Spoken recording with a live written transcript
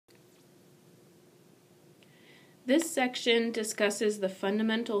This section discusses the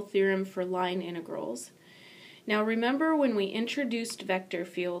fundamental theorem for line integrals. Now remember when we introduced vector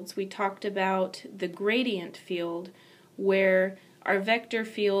fields, we talked about the gradient field, where our vector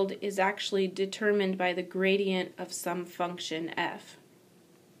field is actually determined by the gradient of some function f.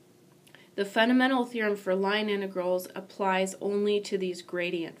 The fundamental theorem for line integrals applies only to these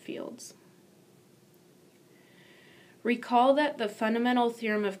gradient fields. Recall that the fundamental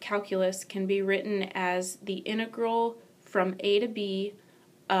theorem of calculus can be written as the integral from a to b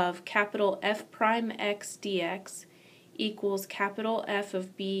of capital F prime x dx equals capital F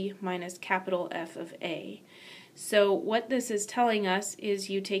of b minus capital F of a. So what this is telling us is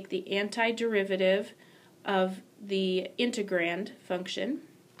you take the antiderivative of the integrand function,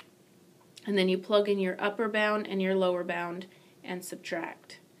 and then you plug in your upper bound and your lower bound and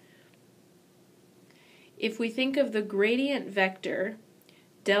subtract. If we think of the gradient vector,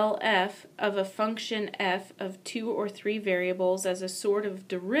 del f, of a function f of 2 or 3 variables as a sort of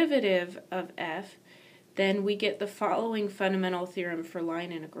derivative of f, then we get the following fundamental theorem for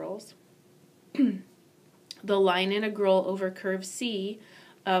line integrals. The line integral over curve C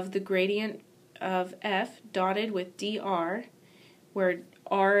of the gradient of f dotted with dr, where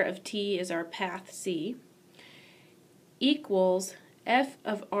r of t is our path C, equals f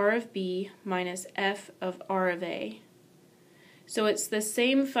of r of b minus f of r of a. So it's the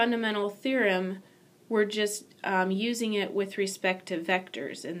same fundamental theorem, we're just using it with respect to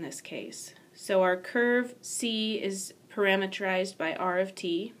vectors in this case. So our curve C is parameterized by r of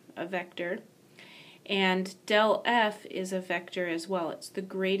t, a vector, and del f is a vector as well. It's the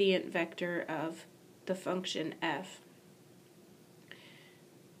gradient vector of the function f.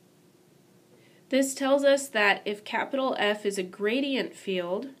 This tells us that if capital F is a gradient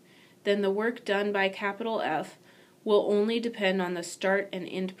field, then the work done by capital F will only depend on the start and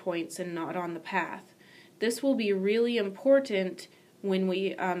end points and not on the path. This will be really important when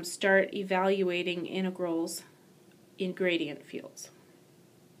we start evaluating integrals in gradient fields.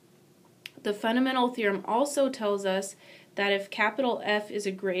 The fundamental theorem also tells us that if capital F is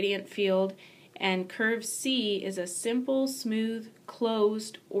a gradient field and curve C is a simple, smooth,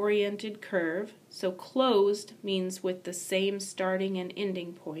 closed, oriented curve, so closed means with the same starting and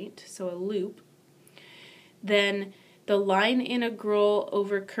ending point, so a loop, then the line integral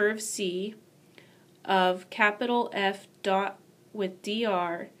over curve C of capital F dot with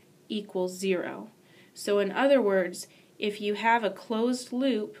dr equals 0. So in other words, if you have a closed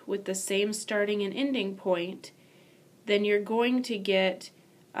loop with the same starting and ending point, then you're going to get,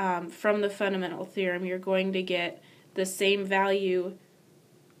 from the fundamental theorem, you're going to get the same value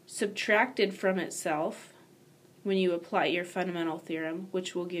subtracted from itself when you apply your fundamental theorem,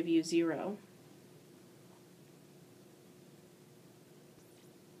 which will give you 0.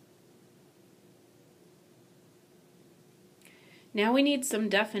 Now we need some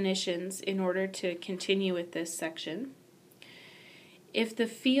definitions in order to continue with this section. If the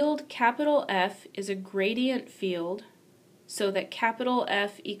field capital F is a gradient field, so that capital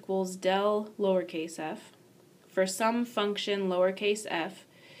F equals del lowercase f, for some function lowercase f,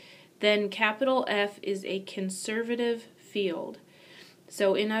 then capital F is a conservative field.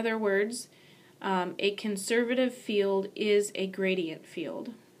 So in other words, a conservative field is a gradient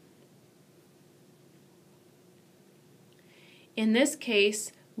field. In this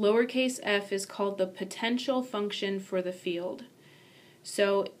case, lowercase f is called the potential function for the field.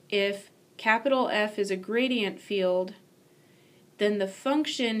 So if capital F is a gradient field, then the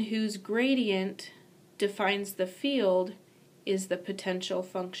function whose gradient defines the field is the potential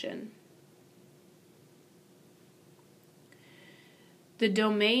function. The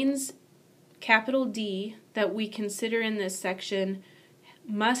domains capital D that we consider in this section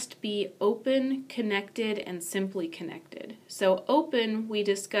must be open, connected, and simply connected. So open we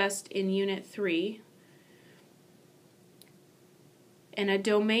discussed in Unit 3, and a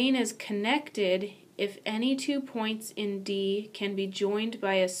domain is connected if any 2 points in D can be joined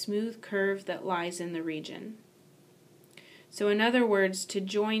by a smooth curve that lies in the region. So in other words, to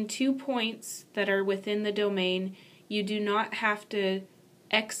join 2 points that are within the domain, you do not have to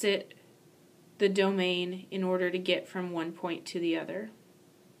exit the domain in order to get from one point to the other.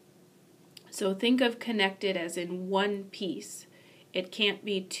 So think of connected as in one piece. It can't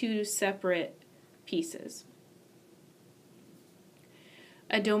be 2 separate pieces.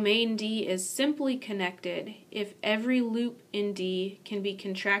 A domain D is simply connected if every loop in D can be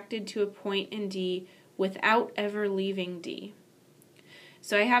contracted to a point in D without ever leaving D.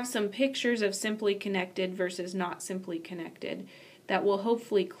 So I have some pictures of simply connected versus not simply connected that will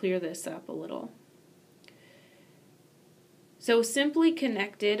hopefully clear this up a little. So simply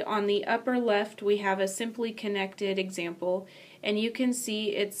connected, on the upper left we have a simply connected example, and you can see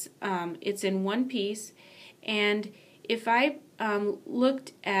it's in one piece. And if I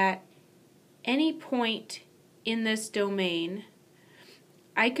looked at any point in this domain,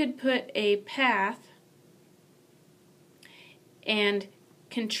 I could put a path and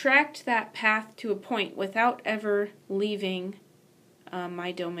contract that path to a point without ever leaving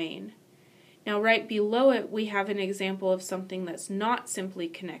my domain. Now right below it we have an example of something that's not simply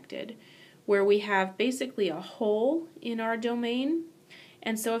connected, where we have basically a hole in our domain.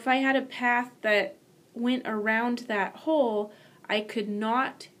 And so if I had a path that went around that hole, I could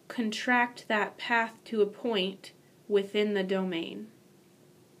not contract that path to a point within the domain.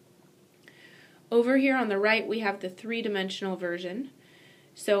 Over here on the right we have the three-dimensional version.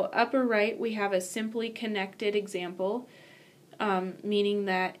 So upper right we have a simply connected example, meaning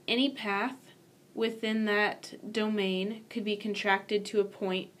that any path within that domain could be contracted to a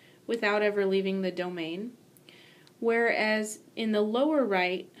point without ever leaving the domain. Whereas in the lower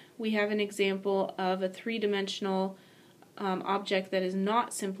right we have an example of a three-dimensional object that is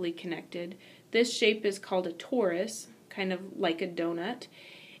not simply connected. This shape is called a torus, kind of like a donut.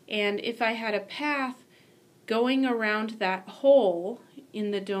 And if I had a path going around that hole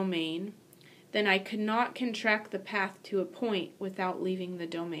in the domain, then I could not contract the path to a point without leaving the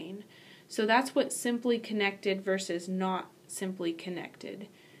domain. So that's what simply connected versus not simply connected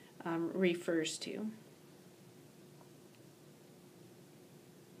refers to.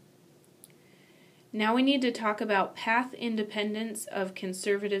 Now we need to talk about path independence of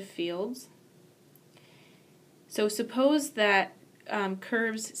conservative fields. So suppose that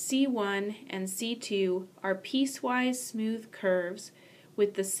curves C1 and C2 are piecewise smooth curves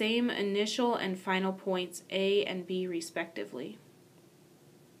with the same initial and final points A and B respectively.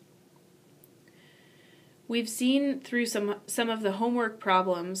 We've seen through some of the homework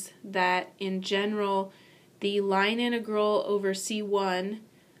problems that in general the line integral over C1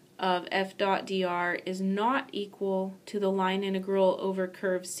 of f dot dr is not equal to the line integral over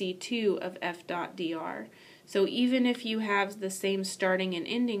curve C2 of f dot dr. So even if you have the same starting and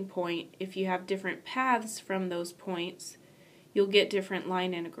ending point, if you have different paths from those points, you'll get different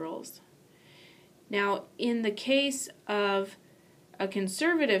line integrals. Now in the case of a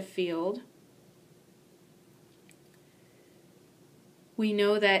conservative field, we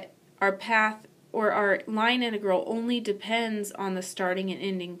know that our path or our line integral only depends on the starting and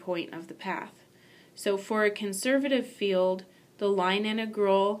ending point of the path. So for a conservative field, the line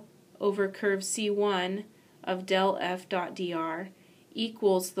integral over curve C1 of del f dot dr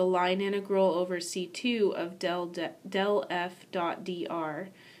equals the line integral over C2 of del f dot dr.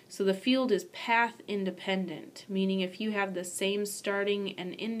 So the field is path independent, meaning if you have the same starting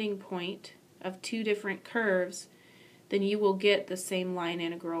and ending point of two different curves, then you will get the same line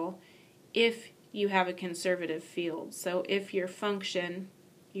integral if you have a conservative field. So if your function,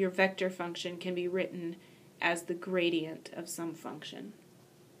 your vector function, can be written as the gradient of some function.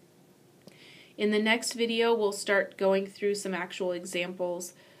 In the next video, we'll start going through some actual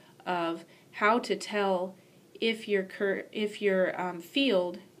examples of how to tell if your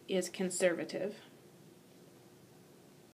field is conservative.